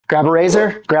Grab a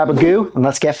razor, grab a goo, and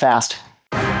let's get fast.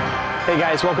 Hey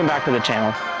guys, welcome back to the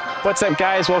channel. What's up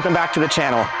guys, welcome back to the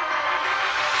channel.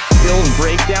 Build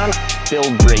breakdown,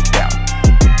 build breakdown.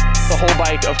 The whole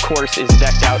bike, of course, is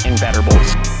decked out in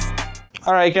Betterbolts.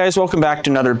 All right guys, welcome back to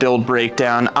another build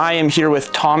breakdown. I am here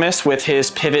with Thomas with his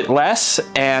Pivotless.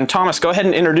 And Thomas, go ahead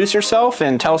and introduce yourself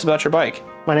and tell us about your bike.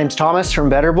 My name's Thomas from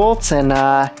Betterbolts, and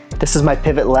this is my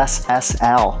Pivotless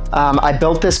SL. I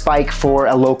built this bike for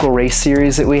a local race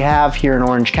series that we have here in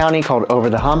Orange County called Over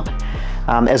the Hump,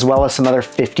 as well as some other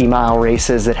 50-mile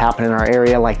races that happen in our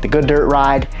area, like the Good Dirt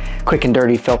Ride, Quick and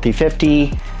Dirty Filthy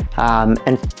 50,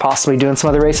 and possibly doing some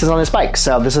other races on this bike.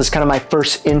 So this is kind of my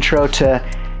first intro to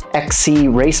XC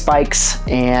race bikes,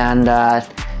 and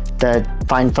the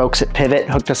fine folks at Pivot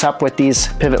hooked us up with these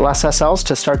Pivotless SLs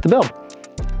to start the build.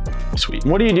 Sweet.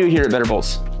 What do you do here at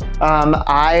Betterbolts?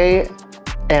 I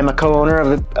am a co-owner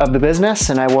of the business,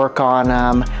 and I work on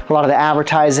a lot of the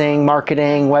advertising,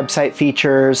 marketing, website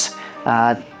features,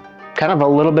 kind of a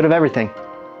little bit of everything.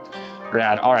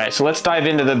 Rad. All right, so let's dive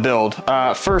into the build.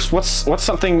 First, what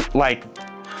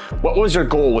was your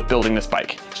goal with building this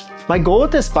bike? My goal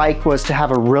with this bike was to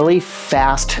have a really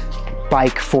fast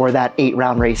bike for that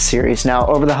 8-round race series. Now,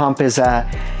 Over the Hump is a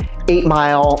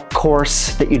 8-mile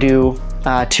course that you do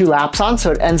 2 laps on,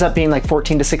 so it ends up being like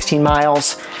 14 to 16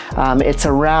 miles. It's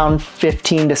around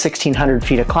 15 to 1600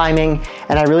 feet of climbing,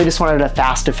 and I really just wanted a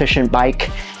fast, efficient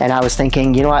bike. And I was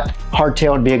thinking, you know what,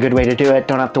 hardtail would be a good way to do it.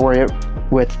 Don't have to worry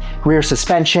with rear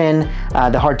suspension.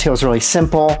 The hardtail is really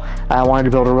simple. I wanted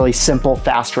to build a really simple,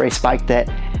 fast race bike that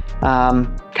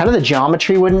kind of the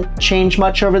geometry wouldn't change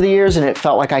much over the years, and it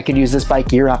felt like I could use this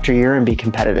bike year after year and be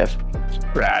competitive.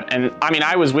 Rad. And I mean,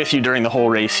 I was with you during the whole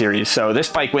race series, so this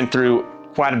bike went through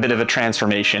quite a bit of a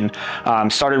transformation.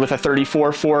 Started with a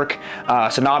 34 fork,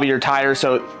 so knobbier tires.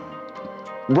 So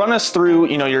run us through,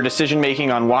 you know, your decision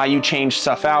making on why you changed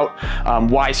stuff out,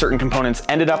 why certain components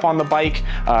ended up on the bike,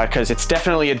 because it's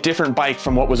definitely a different bike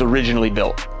from what was originally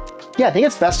built. Yeah, I think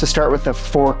it's best to start with the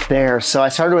fork there. So I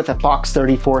started with a Fox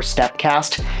 34 step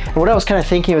cast. And what I was kind of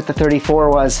thinking with the 34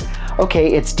 was,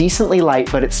 okay, it's decently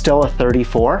light, but it's still a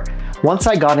 34. Once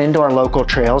I got into our local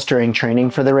trails during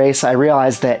training for the race, I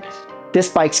realized that this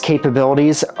bike's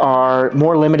capabilities are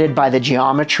more limited by the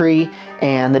geometry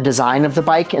and the design of the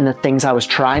bike and the things I was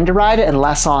trying to ride, and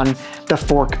less on the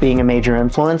fork being a major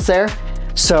influence there.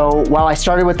 So while I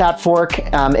started with that fork,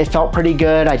 it felt pretty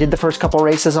good. I did the first couple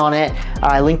races on it.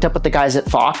 I linked up with the guys at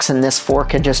Fox, and this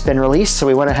fork had just been released, so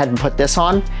we went ahead and put this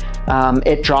on.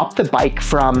 It dropped the bike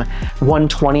from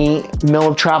 120 mil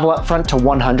of travel up front to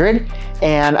 100,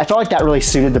 and I felt like that really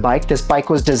suited the bike. This bike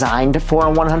was designed for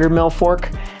a 100 mil fork,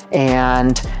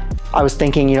 and I was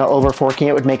thinking, you know, over forking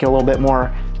it would make it a little bit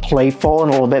more playful and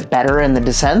a little bit better in the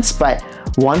descents. But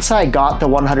once I got the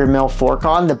 100 mil fork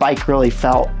on, the bike really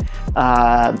felt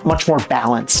much more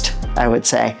balanced, I would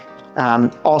say.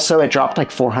 Also, it dropped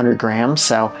like 400 grams,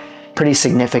 so pretty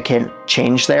significant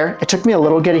change there. It took me a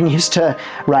little getting used to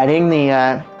riding the,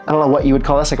 I don't know what you would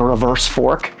call this, like a reverse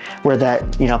fork, where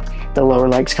the lower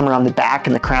legs come around the back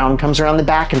and the crown comes around the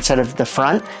back instead of the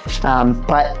front.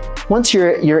 But once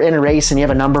you're in a race and you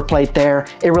have a number plate there,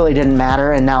 it really didn't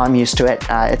matter, and now I'm used to it.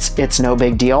 It's no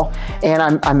big deal. And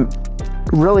I'm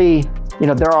really, you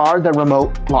know, there are the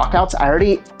remote lockouts. I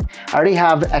already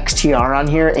have XTR on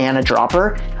here and a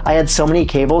dropper. I had so many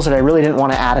cables that I really didn't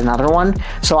want to add another one.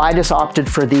 So I just opted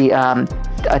for the,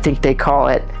 I think they call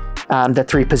it the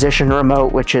 3-position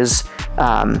remote, which is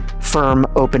firm,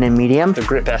 open, and medium. The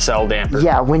Grip SL damper.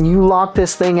 Yeah, when you lock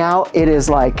this thing out, it is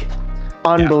like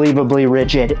unbelievably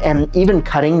rigid. And even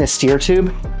cutting the steer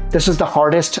tube, this was the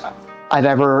hardest I've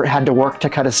ever had to work to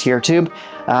cut a steer tube.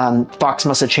 Fox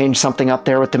must have changed something up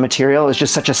there with the material. It was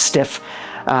just such a stiff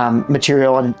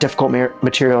material and difficult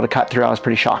material to cut through. I was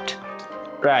pretty shocked.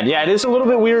 Rad. Yeah, it is a little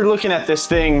bit weird looking at this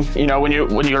thing, you know, when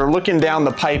you're looking down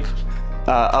the pipe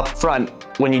up front,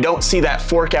 when you don't see that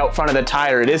fork out front of the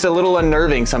tire. It is a little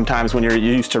unnerving sometimes when you're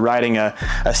used to riding a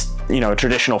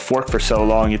traditional fork for so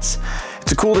long. It's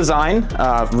a cool design.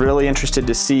 Really interested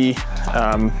to see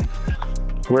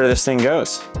where this thing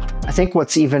goes. I think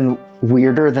what's even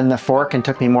weirder than the fork, and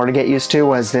took me more to get used to,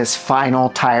 was this final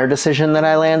tire decision that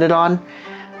I landed on.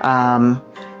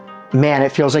 Man,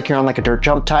 it feels like you're on like a dirt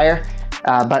jump tire,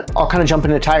 but I'll kind of jump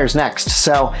into tires next.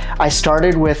 So I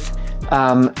started with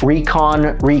Recon.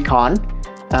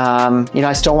 You know,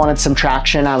 I still wanted some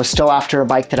traction. I was still after a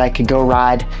bike that I could go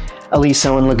ride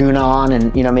Aliso and Laguna on,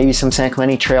 and, you know, maybe some San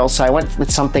Clemente trails. So I went with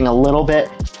something a little bit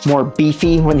more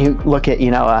beefy when you look at,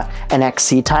 you know, an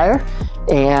XC tire.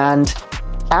 And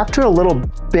after a little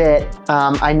bit,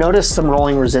 I noticed some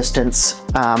rolling resistance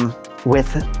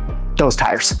with those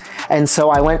tires. And so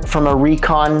I went from a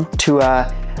Recon to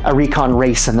a Recon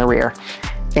Race in the rear.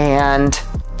 And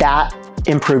that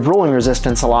improved rolling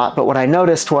resistance a lot. But what I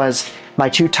noticed was my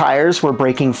two tires were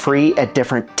breaking free at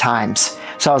different times.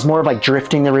 So I was more of like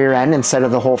drifting the rear end instead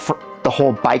of the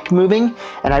whole bike moving.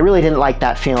 And I really didn't like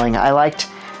that feeling. I liked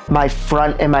my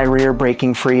front and my rear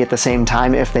breaking free at the same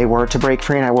time if they were to break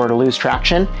free and I were to lose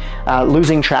traction.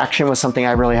 Losing traction was something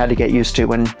I really had to get used to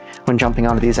when jumping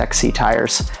onto these XC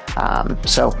tires.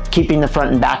 So keeping the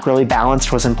front and back really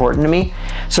balanced was important to me.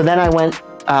 So then I went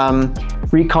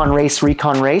Recon Race,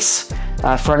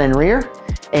 front and rear.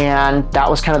 And that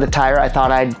was kind of the tire I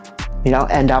thought I'd,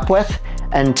 end up with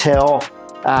until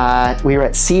we were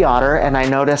at Sea Otter and I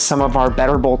noticed some of our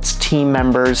Better Bolts team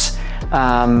members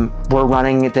were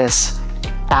running this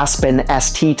Aspen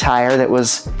ST tire that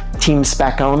was team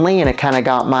spec only, and it kind of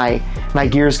got my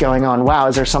gears going on, wow,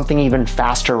 is there something even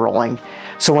faster rolling?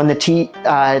 So when the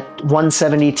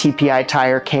 170 TPI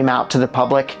tire came out to the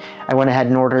public, I went ahead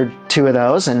and ordered 2 of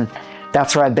those, and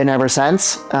that's where I've been ever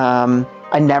since.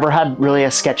 I never had really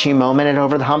a sketchy moment at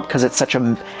Over the Hump because it's such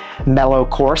a mellow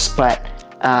course, but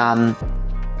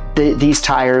these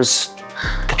tires,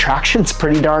 the traction's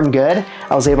pretty darn good.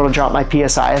 I was able to drop my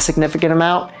PSI a significant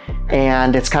amount,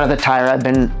 and it's kind of the tire I've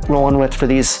been rolling with for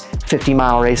these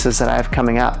 50-mile races that I have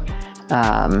coming up.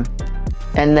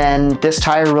 And then this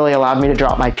tire really allowed me to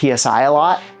drop my PSI a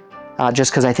lot,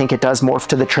 just because I think it does morph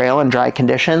to the trail in dry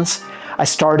conditions. I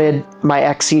started my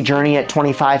XC journey at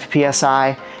 25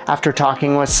 PSI. After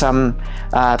talking with some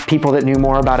people that knew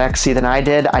more about XC than I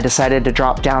did, I decided to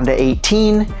drop down to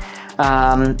 18,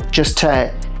 just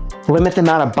to limit the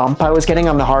amount of bump I was getting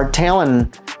on the hardtail,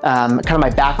 and kind of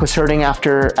my back was hurting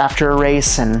after a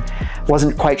race and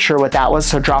wasn't quite sure what that was.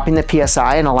 So dropping the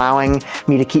PSI and allowing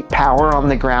me to keep power on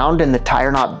the ground and the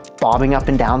tire not bobbing up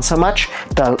and down so much,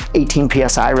 the 18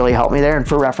 PSI really helped me there. And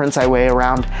for reference, I weigh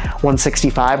around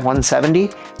 165, 170.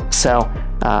 So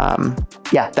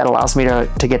yeah, that allows me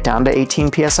to get down to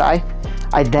 18 PSI.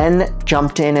 I then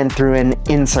jumped in and threw in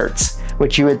inserts,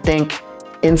 which you would think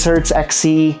inserts,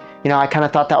 XC, I kind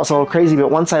of thought that was a little crazy,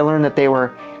 but once I learned that they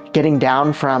were getting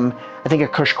down from, I think a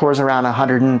Cush core is around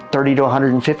 130 to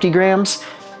 150 grams.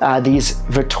 These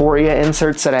Vittoria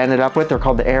inserts that I ended up with, they're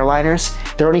called the Airliners.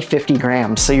 They're only 50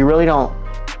 grams, so you really don't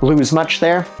lose much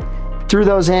there. Threw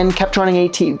those in, kept running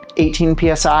 18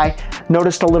 PSI,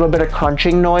 noticed a little bit of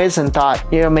crunching noise and thought,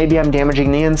 maybe I'm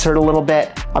damaging the insert a little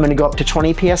bit. I'm gonna go up to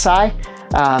 20 PSI.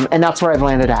 And that's where I've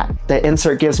landed at. The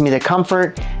insert gives me the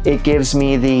comfort. It gives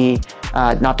me the,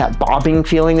 not that bobbing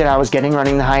feeling that I was getting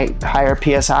running the higher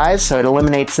PSIs, so it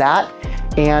eliminates that.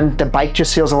 And the bike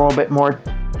just feels a little bit more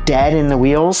dead in the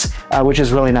wheels, which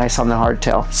is really nice on the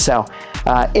hardtail. So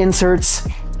inserts,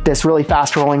 this really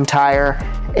fast rolling tire,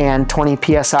 and 20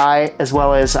 PSI, as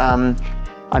well as I'm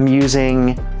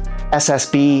using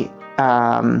SSB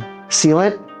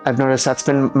sealant. I've noticed that's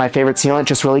been my favorite sealant,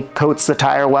 just really coats the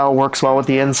tire well, works well with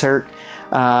the insert.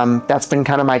 That's been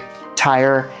kind of my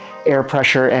tire, air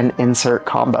pressure, and insert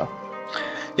combo.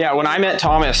 Yeah, when I met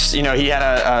Thomas, he had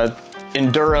a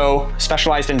enduro,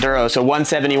 specialized enduro, so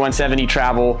 170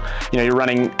 travel, you're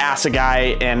running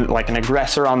Assegai and like an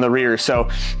aggressor on the rear. So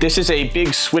this is a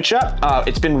big switch up.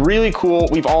 It's been really cool.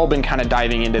 We've all been kind of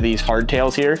diving into these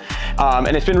hardtails here.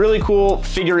 And it's been really cool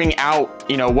figuring out,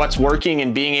 what's working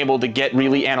and being able to get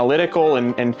really analytical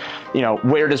and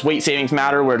where does weight savings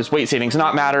matter? Where does weight savings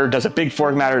not matter? Does a big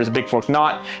fork matter? Does a big fork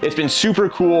not? It's been super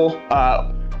cool.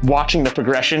 Watching the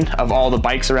progression of all the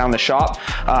bikes around the shop,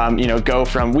 go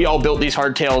from, we all built these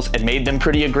hardtails and made them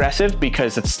pretty aggressive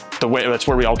because that's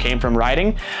where we all came from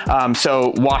riding.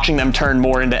 So watching them turn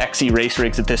more into XC race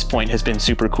rigs at this point has been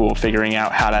super cool, figuring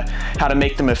out how to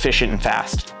make them efficient and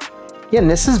fast. Yeah, and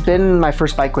this has been my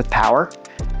first bike with power.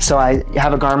 So I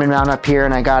have a Garmin mount up here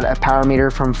and I got a power meter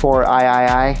from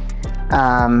 4iii.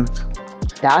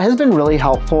 That has been really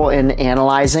helpful in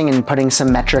analyzing and putting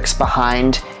some metrics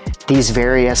behind these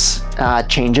various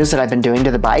changes that I've been doing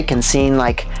to the bike and seeing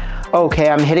like, okay,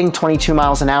 I'm hitting 22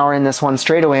 miles an hour in this one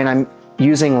straightaway and I'm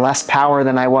using less power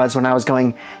than I was when I was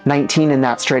going 19 in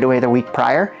that straightaway the week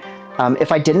prior.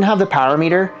 If I didn't have the power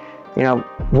meter,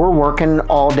 we're working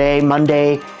all day,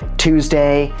 Monday,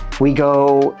 Tuesday, we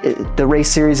go, the race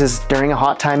series is during a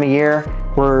hot time of year.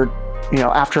 We're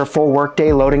after a full work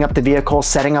day, loading up the vehicle,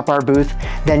 setting up our booth,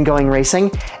 then going racing.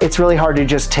 It's really hard to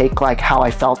just take like how I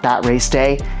felt that race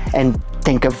day and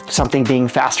think of something being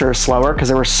faster or slower because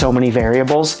there were so many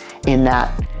variables in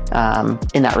that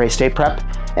race day prep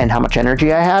and how much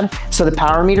energy I had. So the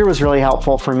power meter was really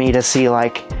helpful for me to see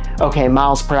like, okay,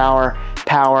 miles per hour,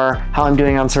 power, how I'm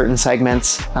doing on certain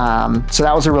segments. So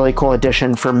that was a really cool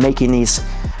addition for making these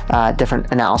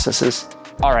different analyses.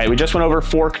 All right, we just went over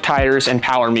fork, tires, and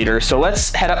power meter. So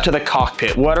let's head up to the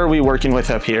cockpit. What are we working with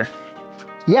up here?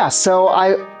 Yeah, so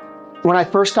when I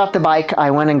first got the bike, I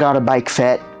went and got a bike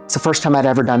fit. It's the first time I'd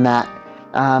ever done that.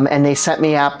 And they set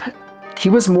me up. He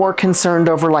was more concerned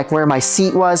over like where my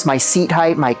seat was, my seat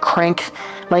height, my crank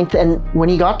length. And when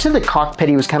he got to the cockpit,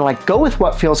 he was kind of like, go with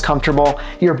what feels comfortable.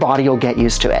 Your body will get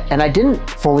used to it. And I didn't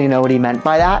fully know what he meant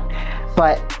by that.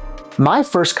 But my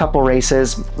first couple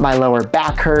races, my lower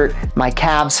back hurt, my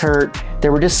calves hurt.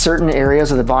 There were just certain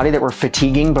areas of the body that were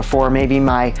fatiguing before maybe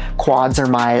my quads or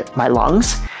my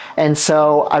lungs. And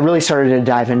so I really started to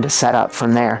dive into setup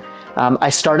from there. I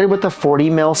started with a 40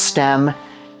 mil stem,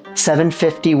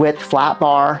 750 width flat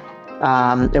bar.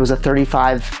 It was a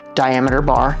 35 diameter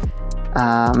bar.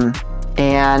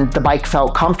 And the bike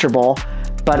felt comfortable,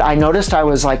 but I noticed I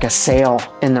was like a sail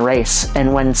in the race.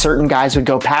 And when certain guys would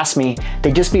go past me,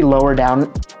 they'd just be lower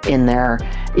down in their,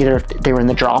 either they were in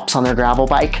the drops on their gravel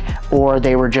bike, or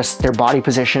they were just their body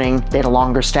positioning. They had a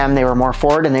longer stem, they were more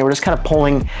forward, and they were just kind of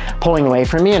pulling away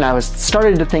from me. And I was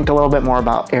starting to think a little bit more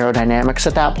about aerodynamics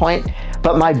at that point,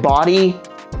 but my body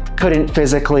couldn't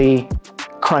physically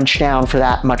crunch down for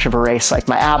that much of a race. Like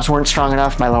my abs weren't strong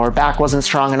enough, my lower back wasn't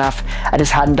strong enough. I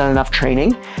just hadn't done enough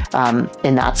training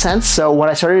in that sense. So what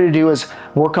I started to do is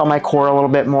work on my core a little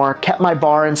bit more, kept my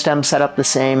bar and stem set up the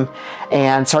same,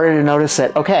 and started to notice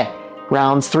that, okay,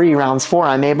 rounds 3, rounds 4,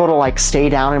 I'm able to like stay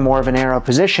down in more of an aero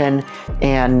position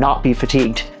and not be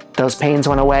fatigued. Those pains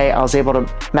went away. I was able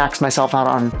to max myself out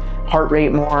on heart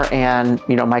rate more, and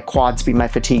my quads be my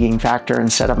fatiguing factor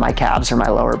instead of my calves or my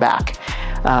lower back.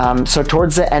 So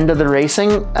towards the end of the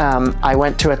racing, I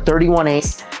went to a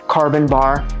 31/8 carbon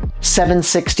bar,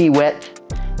 760 width,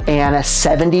 and a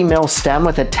 70 mil stem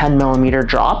with a 10 millimeter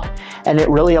drop. And it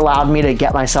really allowed me to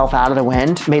get myself out of the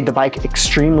wind, made the bike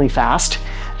extremely fast.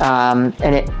 And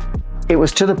it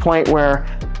was to the point where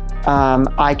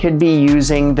I could be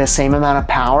using the same amount of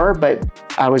power, but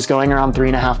I was going around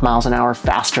 3.5 miles an hour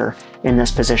faster in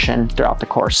this position throughout the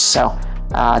course. So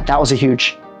that was a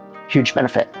huge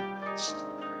benefit.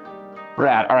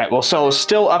 Rad. All right, well, so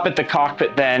still up at the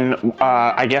cockpit then,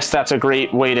 I guess that's a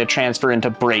great way to transfer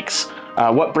into brakes.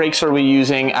 What brakes are we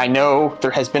using? I know there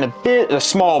has been a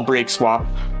small brake swap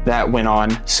that went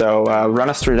on, so run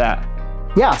us through that.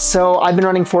 Yeah, so I've been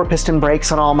running 4-piston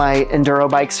brakes on all my enduro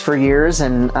bikes for years,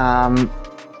 and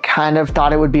kind of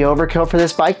thought it would be overkill for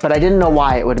this bike, but I didn't know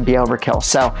why it would be overkill.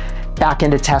 So back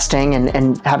into testing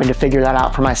and having to figure that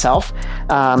out for myself.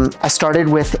 I started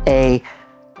with a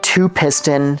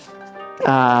 2-piston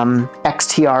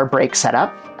XTR brake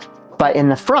setup, but in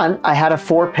the front I had a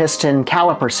 4-piston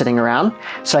caliper sitting around.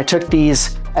 So I took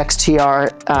these XTR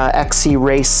XC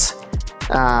race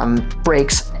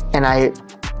brakes and I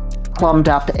plumbed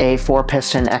up a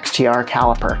 4-piston XTR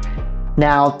caliper.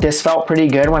 Now this felt pretty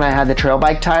good when I had the trail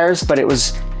bike tires, but it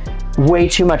was way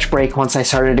too much brake once I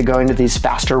started to go into these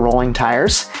faster rolling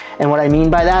tires. And what I mean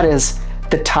by that is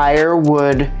the tire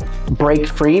would break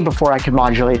free before I could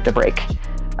modulate the brake.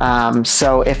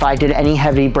 So if I did any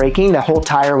heavy braking, the whole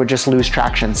tire would just lose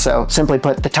traction. So simply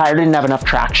put, the tire didn't have enough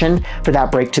traction for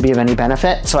that brake to be of any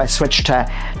benefit. So I switched to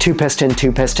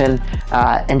 2-piston,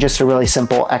 and just a really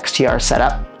simple XTR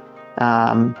setup.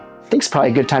 I think it's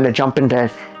probably a good time to jump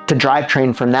into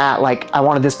drivetrain from that. Like, I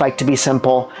wanted this bike to be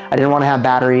simple. I didn't want to have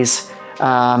batteries.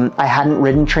 I hadn't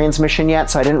ridden transmission yet,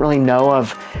 so I didn't really know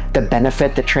of the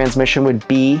benefit that transmission would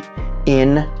be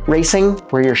in racing,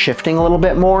 where you're shifting a little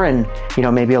bit more and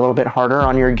maybe a little bit harder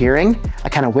on your gearing. I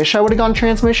kind of wish I would have gone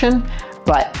transmission,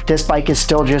 but this bike is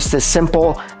still just this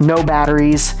simple, no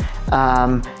batteries,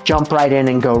 jump right in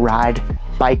and go ride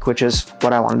bike, which is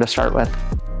what I wanted to start with.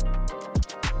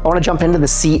 I want to jump into the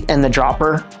seat and the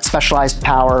dropper. Specialized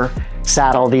power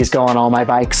saddle. These go on all my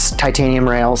bikes. Titanium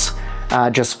rails,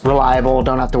 just reliable.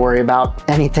 Don't have to worry about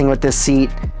anything with this seat.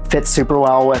 Fits super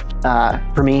well with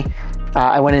for me.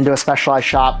 I went into a Specialized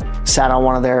shop, sat on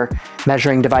one of their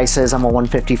measuring devices. I'm a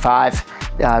 155.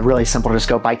 Really simple, just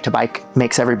go bike to bike.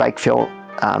 Makes every bike feel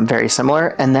very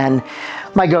similar. And then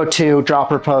my go-to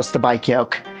dropper post, the bike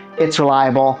yoke. It's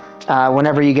reliable.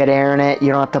 Whenever you get air in it,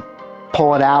 you don't have to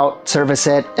pull it out, service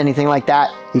it, anything like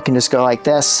that. You can just go like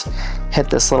this, hit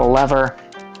this little lever,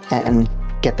 and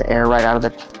get the air right out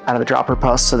of the dropper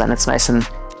post. So then it's nice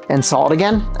and solid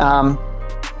again.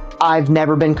 I've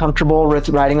never been comfortable with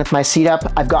riding with my seat up.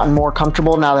 I've gotten more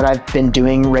comfortable now that I've been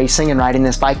doing racing and riding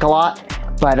this bike a lot.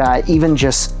 But even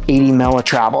just 80 mil of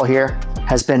travel here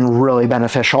has been really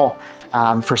beneficial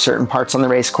for certain parts on the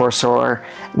race course, or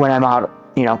when I'm out,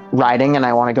 riding and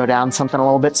I want to go down something a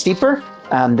little bit steeper.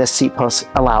 This seat post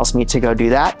allows me to go do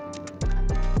that.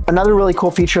 another really cool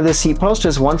feature of this seat post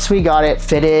is once we got it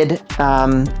fitted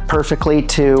perfectly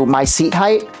to my seat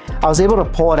height, I was able to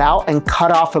pull it out and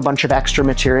cut off a bunch of extra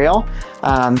material,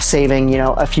 saving, you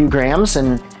know, a few grams.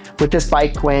 And with this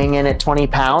bike weighing in at 20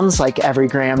 pounds, like every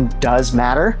gram does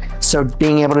matter. So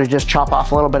being able to just chop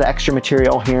off a little bit of extra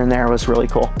material here and there was really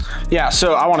cool. Yeah,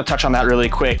 so I want to touch on that really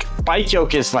quick. Bike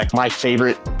yoke is like my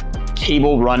favorite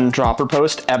cable run dropper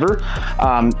post ever.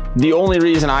 The only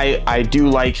reason I do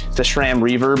like the SRAM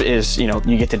Reverb is, you know,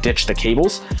 you get to ditch the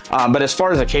cables. But as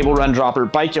far as a cable run dropper,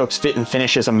 bike yoke's fit and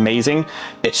finish is amazing.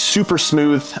 It's super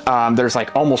smooth. There's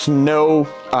like almost no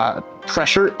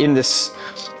pressure in this.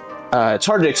 It's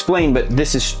hard to explain, but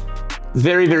this is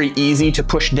very, very easy to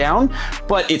push down,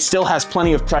 but it still has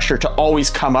plenty of pressure to always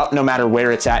come up no matter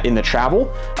where it's at in the travel.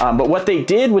 But what they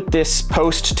did with this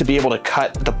post to be able to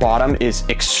cut the bottom is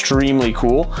extremely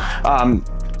cool.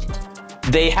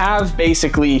 They have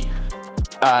basically,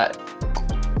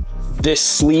 this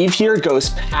sleeve here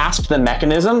goes past the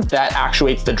mechanism that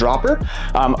actuates the dropper,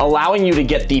 allowing you to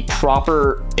get the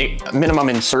proper minimum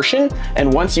insertion.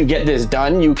 And once you get this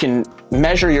done, you can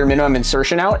measure your minimum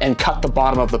insertion out and cut the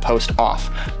bottom of the post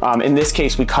off. In this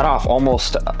case, we cut off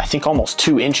almost, I think almost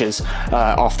 2 inches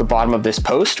off the bottom of this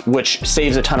post, which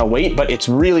saves a ton of weight, but it's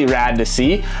really rad to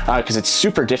see because it's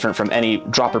super different from any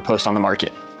dropper post on the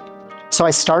market. So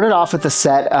I started off with a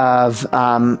set of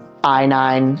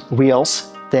i9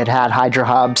 wheels that had Hydra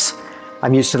hubs.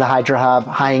 I'm used to the Hydra hub,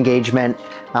 high engagement.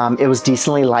 It was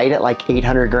decently light at like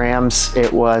 800 grams.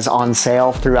 It was on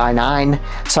sale through i9.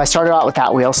 So I started out with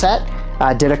that wheel set,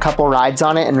 did a couple rides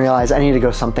on it and realized I need to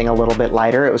go something a little bit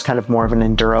lighter. It was kind of more of an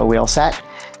enduro wheel set.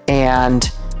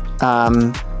 And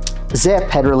Zip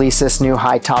had released this new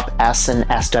high top S and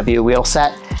SW wheel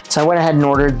set. So I went ahead and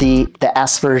ordered the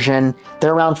S version.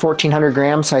 They're around 1400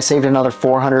 grams. So I saved another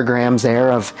 400 grams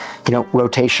there of, you know,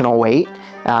 rotational weight.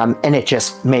 And it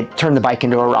just turned the bike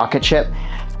into a rocket ship.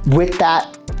 With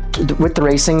the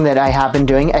racing that I have been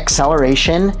doing,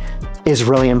 acceleration is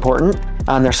really important.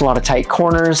 There's a lot of tight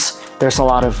corners. There's a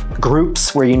lot of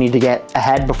groups where you need to get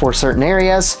ahead before certain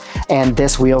areas. And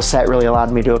this wheel set really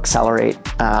allowed me to accelerate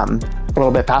a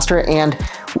little bit faster. And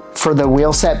for the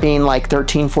wheel set being like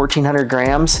 1400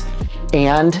 grams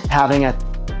and having a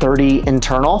 30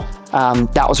 internal,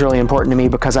 that was really important to me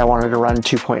because I wanted to run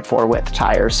 2.4 width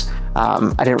tires.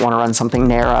 I didn't want to run something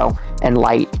narrow and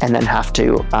light and then have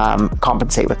to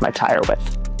compensate with my tire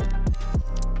width.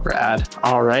 Rad.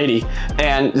 Alrighty.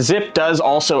 And Zip does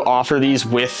also offer these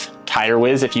with Tire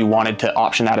Wiz if you wanted to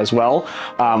option that as well,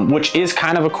 which is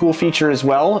kind of a cool feature as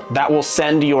well. That will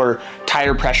send your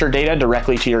tire pressure data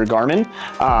directly to your Garmin,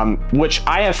 which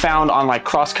I have found on like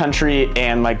cross country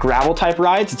and like gravel type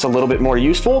rides, it's a little bit more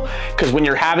useful because when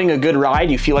you're having a good ride,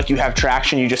 you feel like you have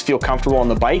traction, you just feel comfortable on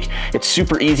the bike. It's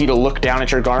super easy to look down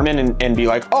at your Garmin and be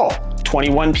like, oh,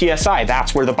 21 PSI,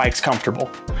 that's where the bike's comfortable.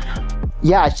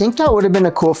 Yeah, I think that would have been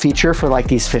a cool feature for like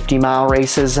these 50-mile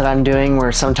races that I'm doing,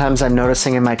 where sometimes I'm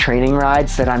noticing in my training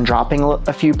rides that I'm dropping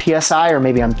a few PSI, or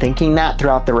maybe I'm thinking that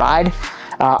throughout the ride.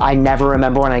 I never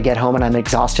remember when I get home and I'm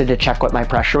exhausted to check what my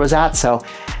pressure was at. So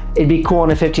it'd be cool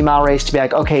in a 50-mile race to be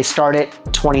like, okay, start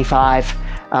at 25.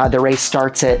 The race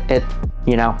starts at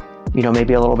you know,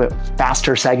 maybe a little bit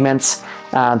faster segments.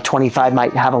 25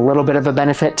 might have a little bit of a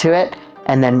benefit to it,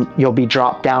 and then you'll be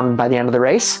dropped down by the end of the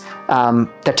race.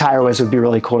 The Tire Wiz would be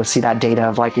really cool to see that data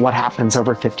of like what happens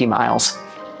over 50 miles.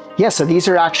 Yeah, so these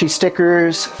are actually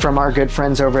stickers from our good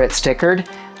friends over at Stickered.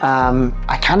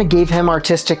 I kind of gave him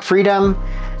artistic freedom.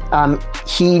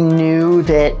 He knew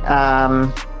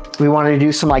that we wanted to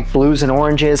do some like blues and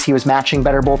oranges. He was matching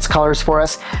Better Bolt's colors for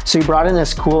us. So he brought in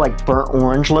this cool like burnt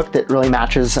orange look that really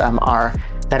matches our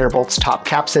Better Bolt's top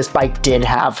caps. This bike did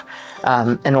have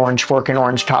an orange fork and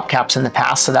orange top caps in the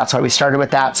past, so that's why we started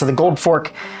with that. So the gold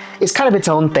fork is kind of its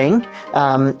own thing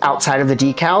outside of the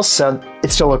decals, so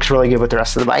it still looks really good with the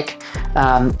rest of the bike.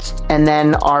 And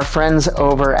then our friends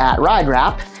over at Ride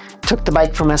Wrap took the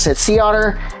bike from us at Sea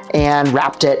Otter and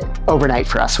wrapped it overnight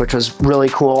for us, which was really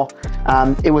cool.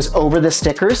 It was over the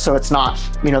stickers, so it's not,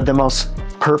 you know, the most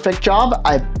perfect job.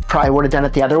 I probably would have done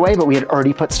it the other way, but we had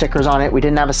already put stickers on it. We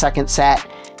didn't have a second set.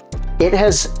 It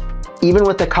has, even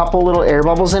with a couple little air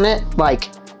bubbles in it, like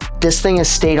this thing has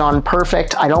stayed on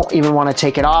perfect. I don't even want to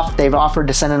take it off. They've offered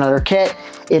to send another kit.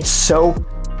 It's so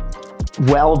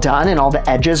well done and all the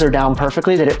edges are down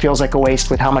perfectly that it feels like a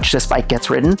waste with how much this bike gets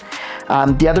ridden.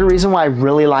 The other reason why I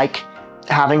really like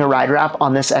having a ride wrap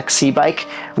on this XC bike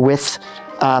with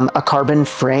a carbon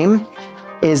frame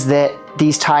is that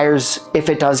these tires, if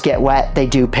it does get wet, they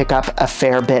do pick up a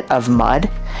fair bit of mud.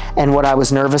 And what I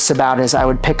was nervous about is I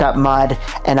would pick up mud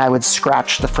and I would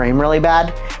scratch the frame really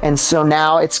bad. And so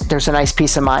now there's a nice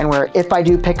peace of mind where if I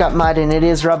do pick up mud and it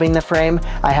is rubbing the frame,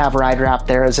 I have ride wrap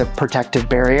there as a protective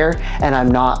barrier, and I'm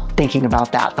not thinking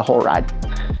about that the whole ride.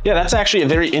 Yeah, that's actually a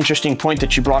very interesting point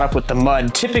that you brought up with the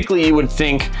mud. Typically, you would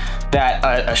think that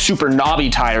a super knobby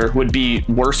tire would be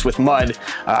worse with mud,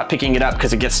 picking it up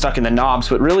because it gets stuck in the knobs.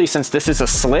 But really, since this is a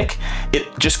slick, it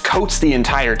just coats the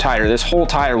entire tire. This whole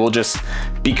tire will just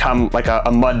become like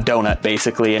a mud donut,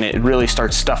 basically, and it really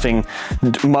starts stuffing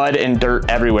mud and dirt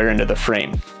everywhere into the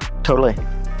frame. Totally.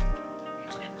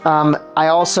 I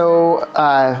also,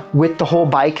 with the whole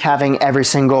bike having every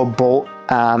single bolt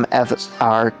of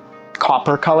our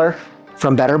copper color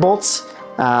from Better Bolts,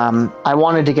 I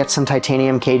wanted to get some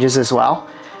titanium cages as well.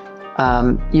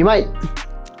 You might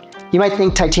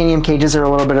think titanium cages are a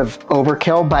little bit of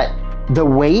overkill, but the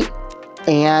weight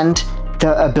and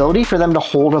the ability for them to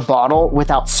hold a bottle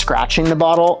without scratching the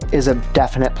bottle is a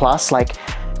definite plus. Like,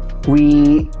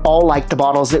 we all like the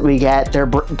bottles that we get.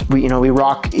 We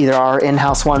rock either our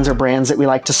in-house ones or brands that we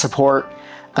like to support.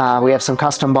 We have some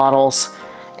custom bottles,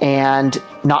 and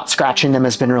not scratching them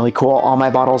has been really cool. All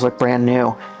my bottles look brand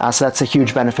new. So that's a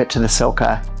huge benefit to the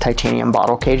Silca titanium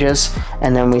bottle cages.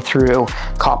 And then we threw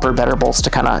copper Better Bolts to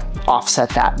kind of offset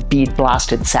that bead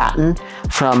blasted satin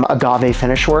from Agave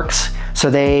Finish Works.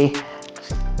 So they,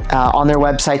 on their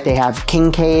website, they have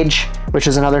King Cage, which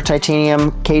is another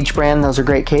titanium cage brand. Those are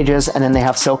great cages. And then they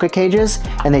have Silca cages,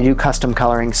 and they do custom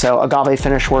coloring. So Agave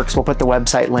Finish Works, we'll put the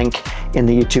website link in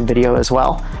the YouTube video as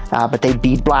well. But they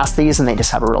bead blast these, and they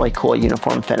just have a really cool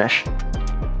uniform finish.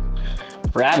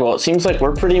 Rad. Well, it seems like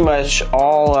we're pretty much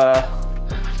all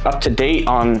up to date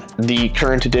on the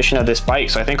current edition of this bike.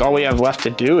 So I think all we have left to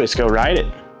do is go ride it.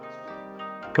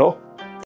 Cool.